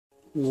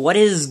What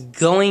is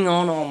going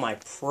on, all my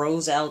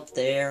pros out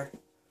there?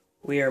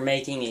 We are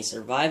making a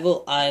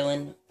survival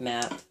island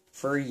map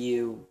for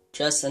you,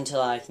 just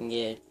until I can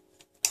get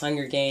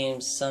Hunger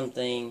Games,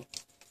 something,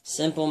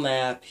 simple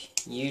map,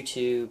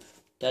 YouTube,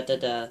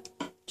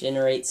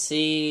 generate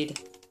seed.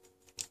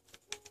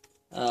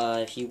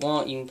 If you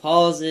want, you can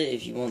pause it.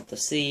 If you want the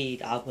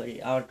seed, I'll put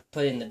it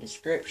in the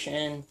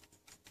description.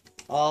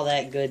 All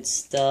that good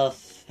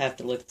stuff. Have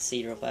to look at the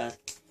seed real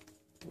fast.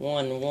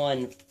 1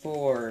 1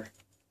 4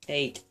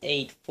 8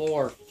 8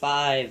 4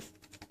 5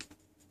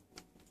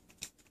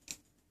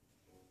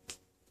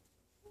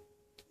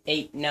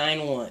 8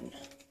 9 1.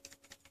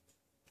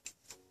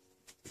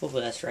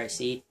 Hopefully that's the right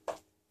seed.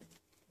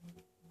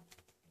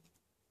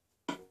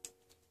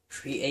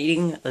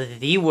 Creating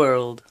the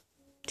world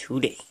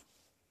today.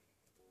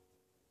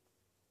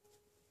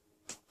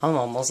 I'm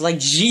almost like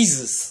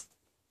Jesus.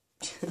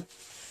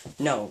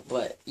 No,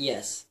 but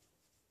yes.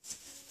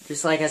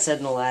 Just like I said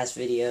in the last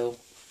video.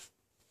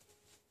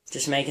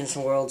 Just making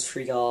some worlds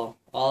for y'all.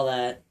 All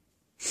that.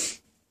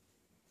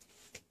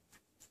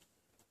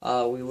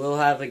 We will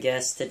have a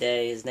guest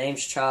today. His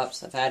name's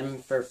Chops. I've had him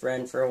for a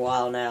friend for a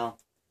while now.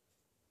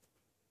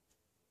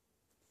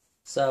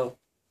 So,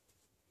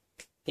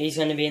 he's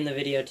going to be in the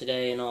video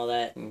today and all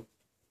that. And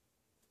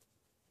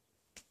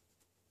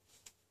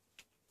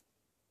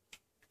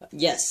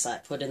yes, I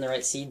put in the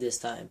right seed this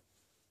time.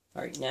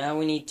 Alright, now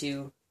we need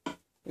to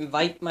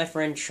invite my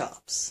friend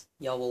Chops.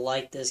 Y'all will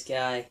like this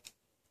guy.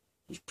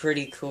 He's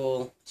pretty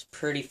cool. He's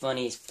pretty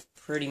funny. He's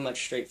pretty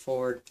much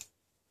straightforward.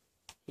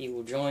 He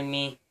will join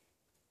me.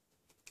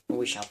 And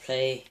we shall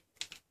play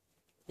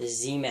the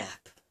Z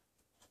map.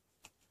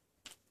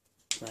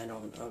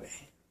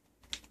 Okay.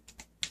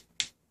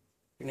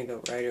 We're gonna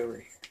go right over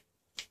here.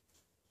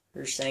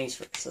 First things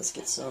first, let's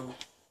get some.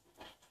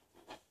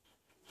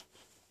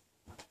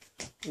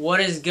 What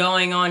is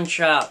going on,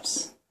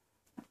 Chops?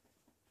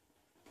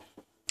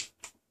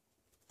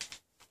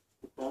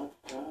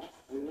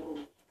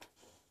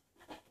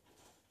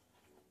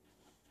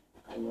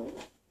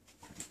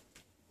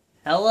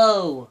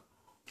 Hello.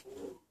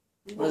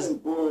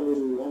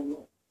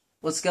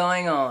 What's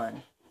going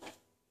on?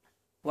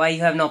 Why you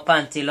have no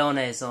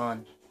pantalones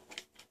on?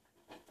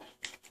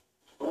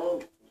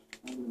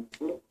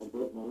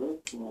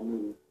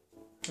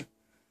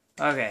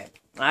 Okay,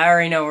 I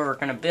already know where we're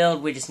gonna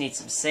build. We just need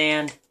some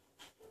sand.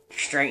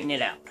 Straighten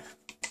it out.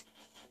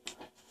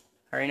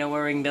 I already know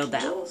where we can build the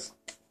house.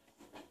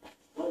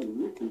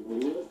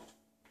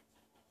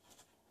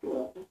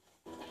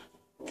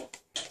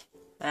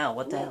 Ow,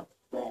 what the hell?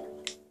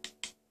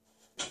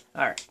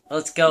 Alright,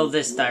 let's go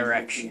this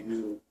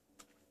direction.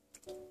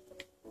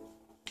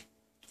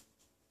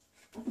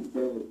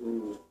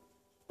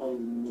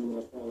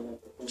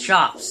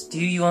 Chops, do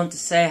you want to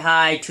say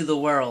hi to the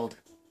world?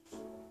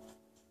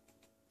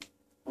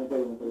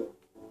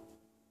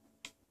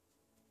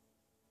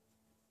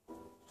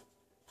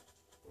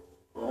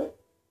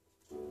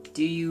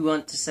 Do you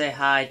want to say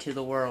hi to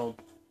the world?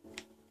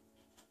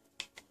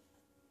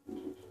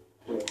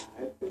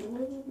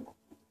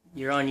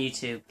 You're on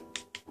YouTube.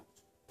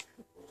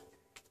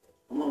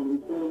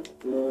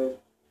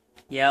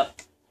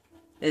 Yep.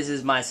 This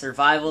is my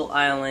Survival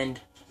Island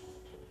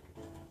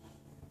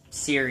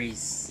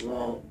series.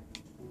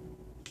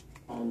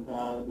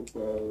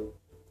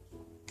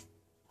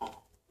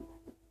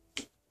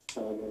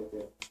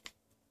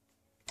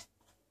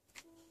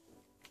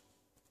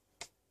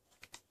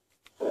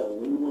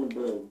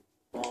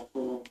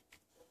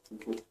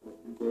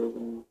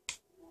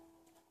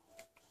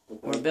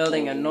 We're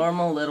building a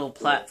normal little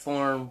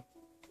platform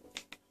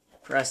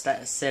for us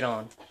to sit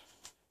on.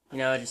 You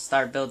know, just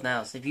start building a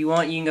house. If you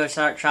want, you can go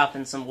start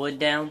chopping some wood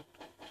down.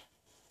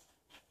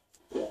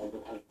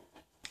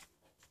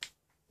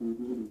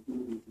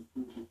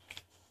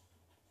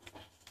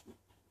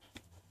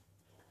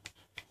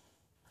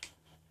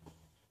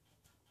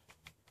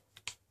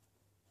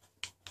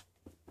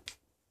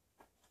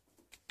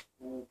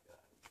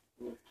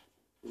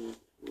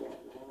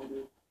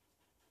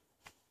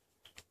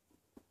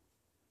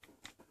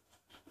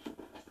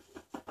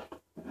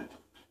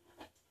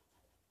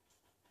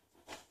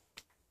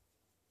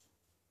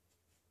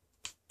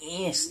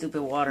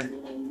 Stupid water.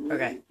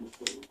 Okay.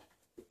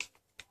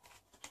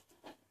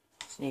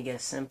 Just need to get a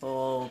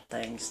simple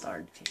thing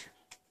started here.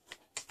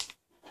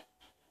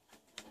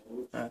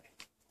 Okay.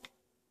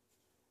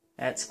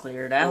 That's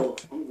cleared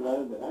out.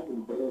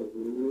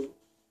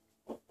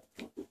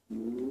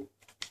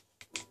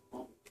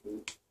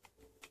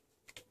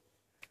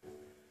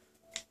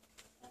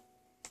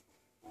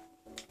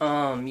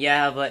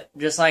 Yeah, but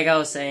just like I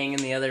was saying in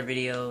the other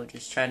video,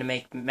 just trying to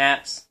make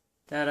maps.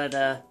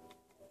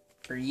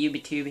 For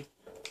YouTube.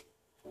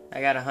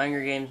 I got a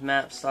Hunger Games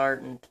map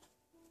starting.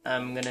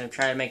 I'm gonna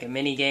try to make a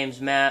mini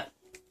games map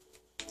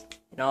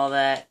and all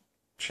that.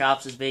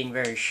 Chops is being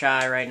very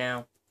shy right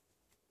now.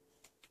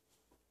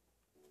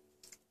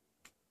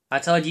 I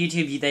told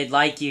YouTube they'd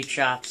like you,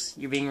 Chops.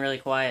 You're being really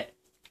quiet.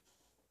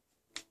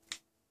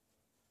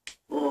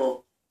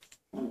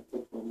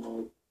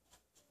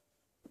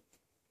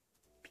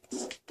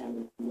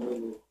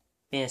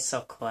 Being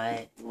so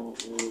quiet.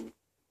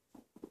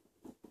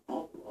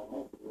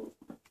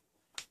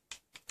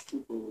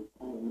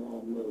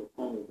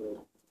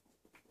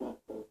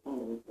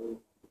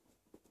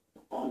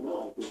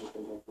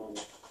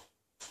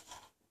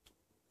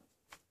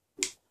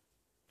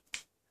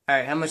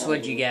 Alright, how much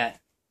wood you got?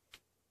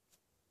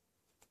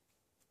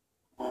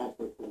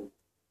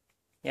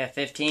 Yeah,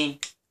 15?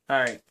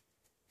 Alright.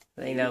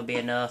 I think that'll be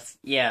enough.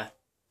 Yeah.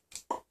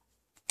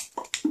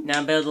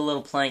 Now build a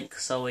little plank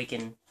so we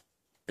can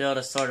build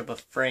a sort of a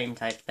frame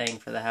type thing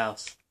for the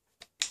house.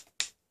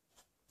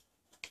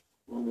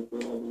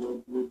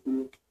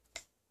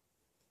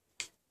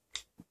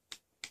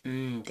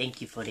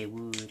 Thank you for the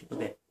wood.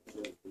 Okay.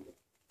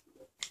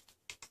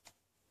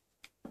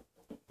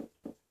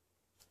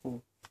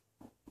 Ooh.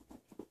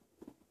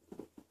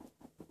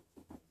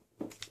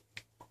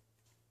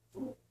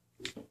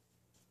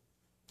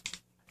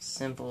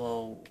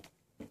 Simple,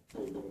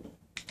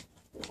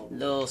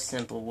 little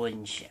simple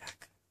wooden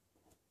shack.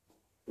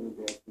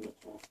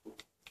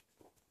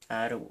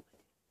 Out of wood.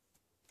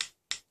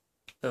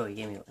 Oh, he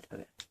gave me wood.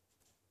 Okay.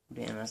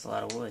 Damn, that's a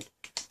lot of wood.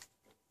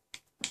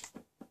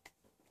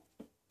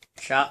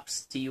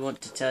 Chops, do you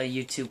want to tell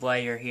YouTube why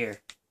you're here?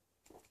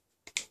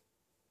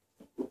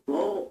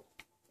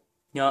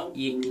 No,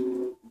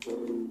 you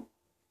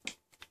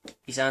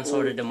sound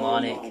sort of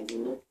demonic.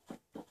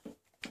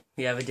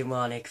 We have a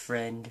demonic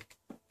friend.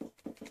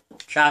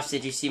 Chops,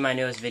 did you see my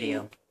newest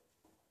video?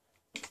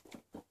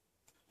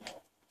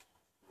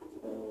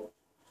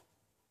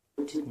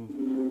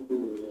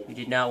 You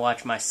did not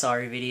watch my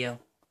sorry video?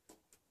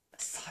 A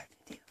sorry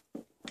video.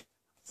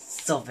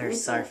 So very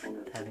sorry for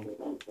not having.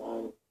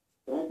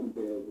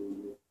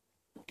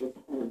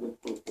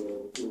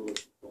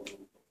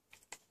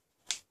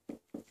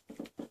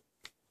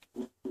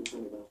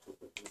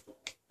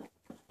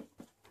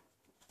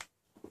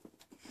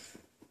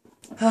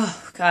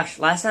 Oh gosh,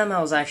 last time I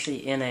was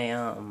actually in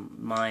a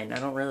mine. I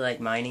don't really like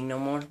mining no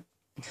more.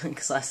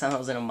 Because last time I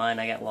was in a mine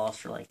I got lost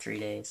for like 3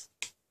 days.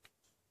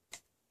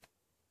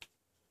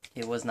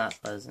 It was not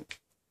pleasant.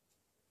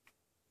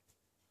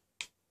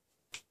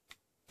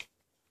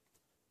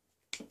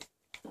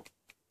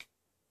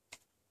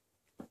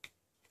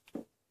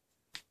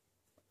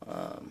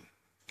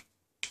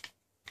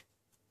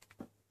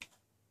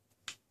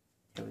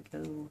 There we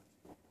go.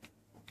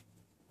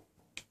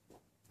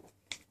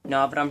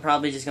 No, but I'm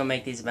probably just gonna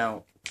make these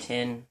about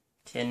 10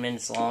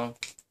 minutes long.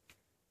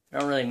 I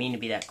don't really mean to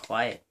be that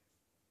quiet.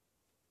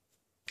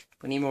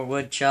 We need more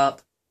wood,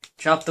 Chop.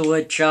 Chop the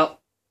wood,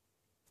 Chop.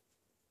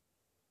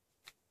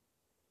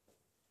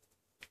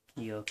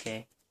 You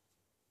okay?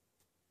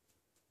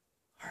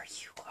 Are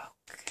you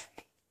okay?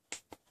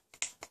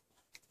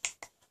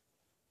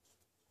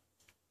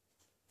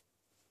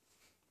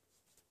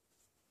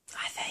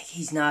 I think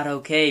he's not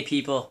okay,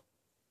 people.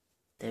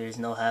 There is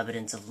no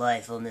habitants of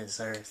life on this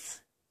earth.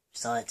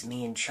 Besides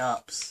me and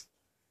Chops.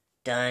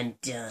 Dun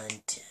dun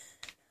dun.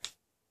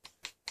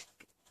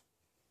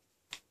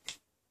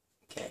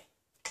 Okay.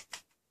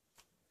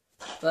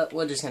 But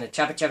we're just gonna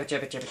chop it.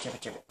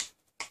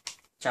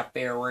 Chop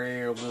it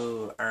real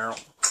good. Ow.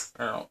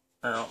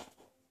 I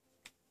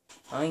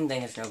don't even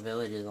think there's no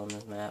villages on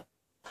this map.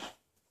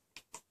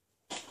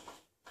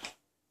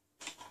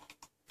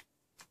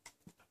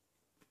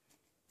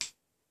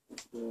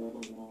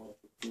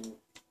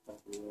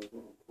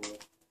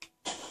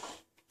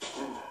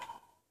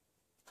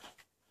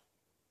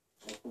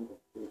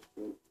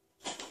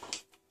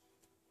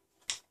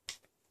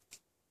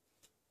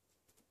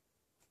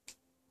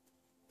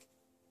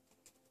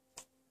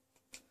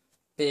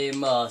 We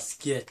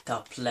must get the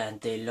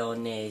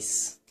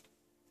plantelones.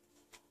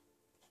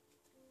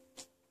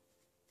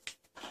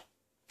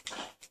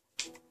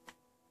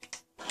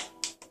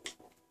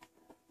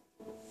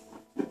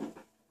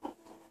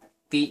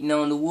 Beating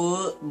on the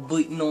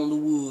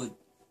wood.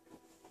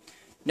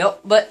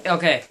 Nope, but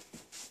okay.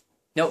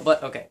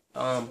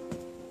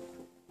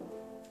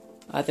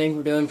 I think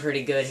we're doing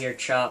pretty good here,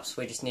 Chops.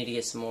 We just need to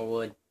get some more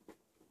wood.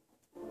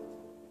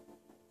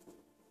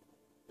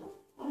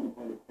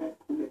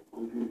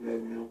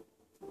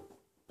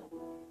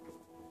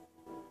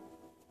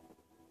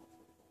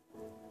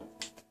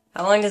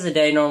 How long does a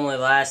day normally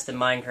last in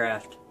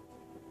Minecraft?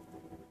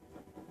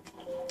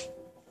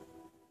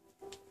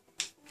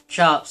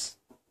 Chops,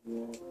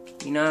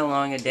 you know how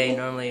long a day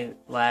normally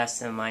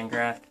lasts in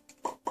Minecraft?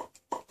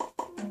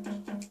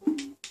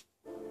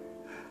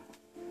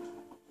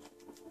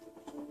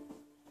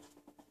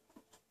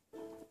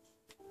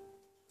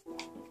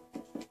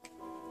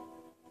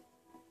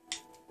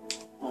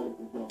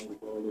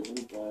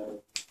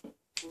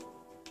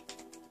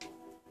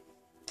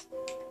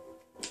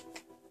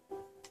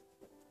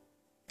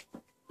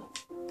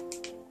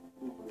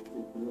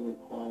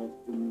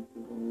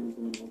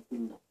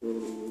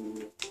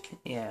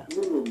 Yeah.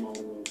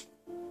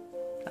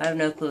 I have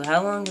no clue.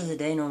 How long does a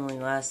day normally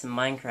last in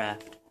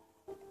Minecraft?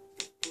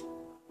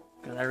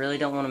 Because I really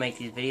don't want to make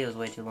these videos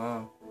way too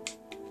long.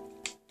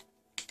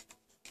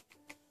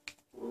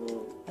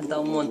 I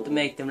don't want to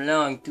make them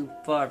long, too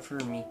far for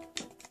me.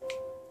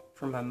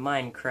 for my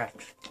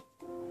Minecraft.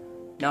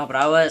 No, but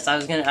I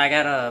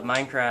got a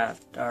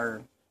Minecraft,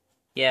 or,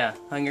 yeah,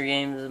 Hunger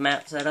Games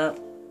map set up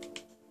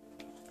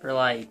for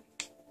like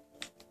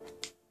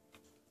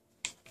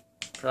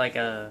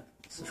a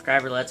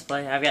subscriber Let's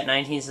Play. I've got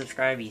 19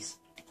 subscribers.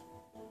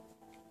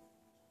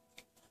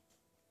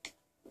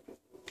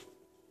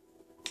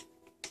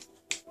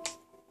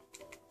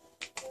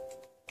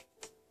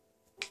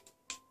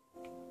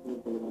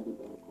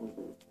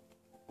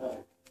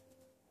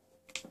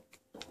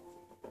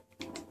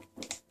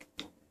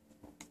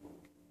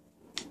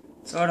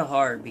 Sort of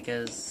hard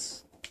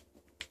because...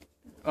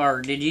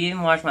 Or, did you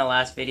even watch my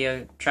last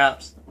video,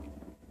 Chops?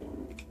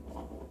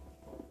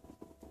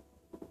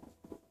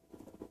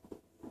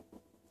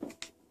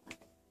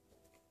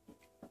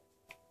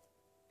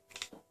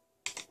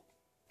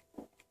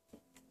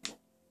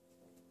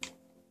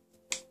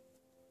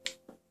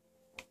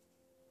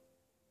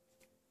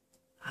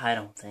 I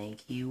don't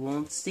think he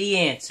wants to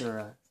answer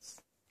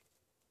us.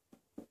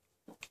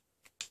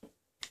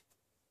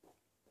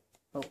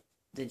 Oh,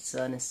 the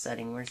sun is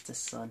setting. Where's the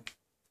sun?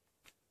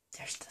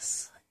 There's the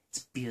sun.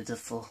 It's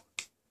beautiful.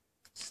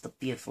 Just a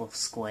beautiful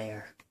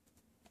square.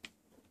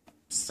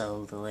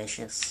 So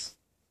delicious.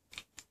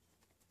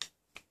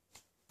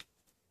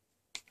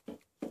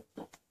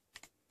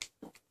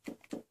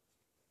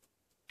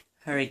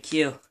 Hurry,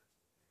 Q.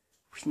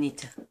 We need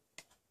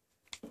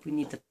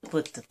to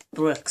put the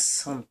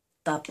bricks on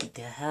top of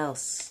the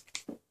house.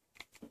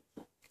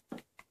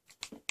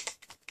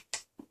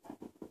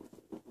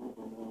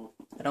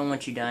 I don't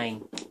want you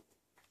dying.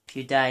 If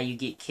you die, you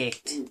get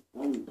kicked.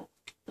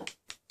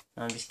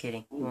 No, I'm just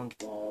kidding. You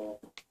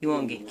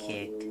won't get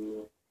kicked.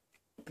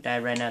 But I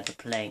ran out of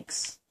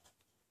planks.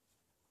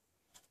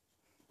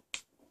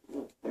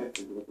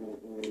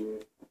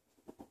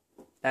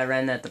 I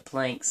ran out of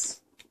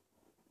planks.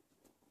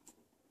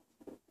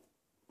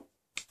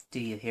 Do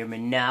you hear me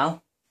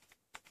now?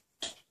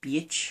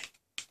 Bitch.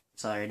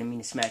 Sorry, I didn't mean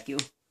to smack you.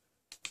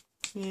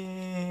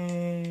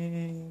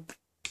 He'll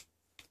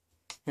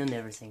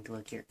never think to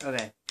look here.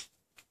 Okay.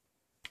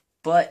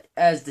 But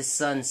as the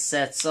sun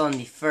sets on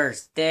the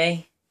first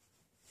day,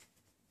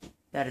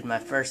 that is my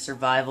first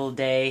survival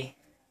day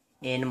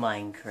in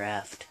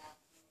Minecraft.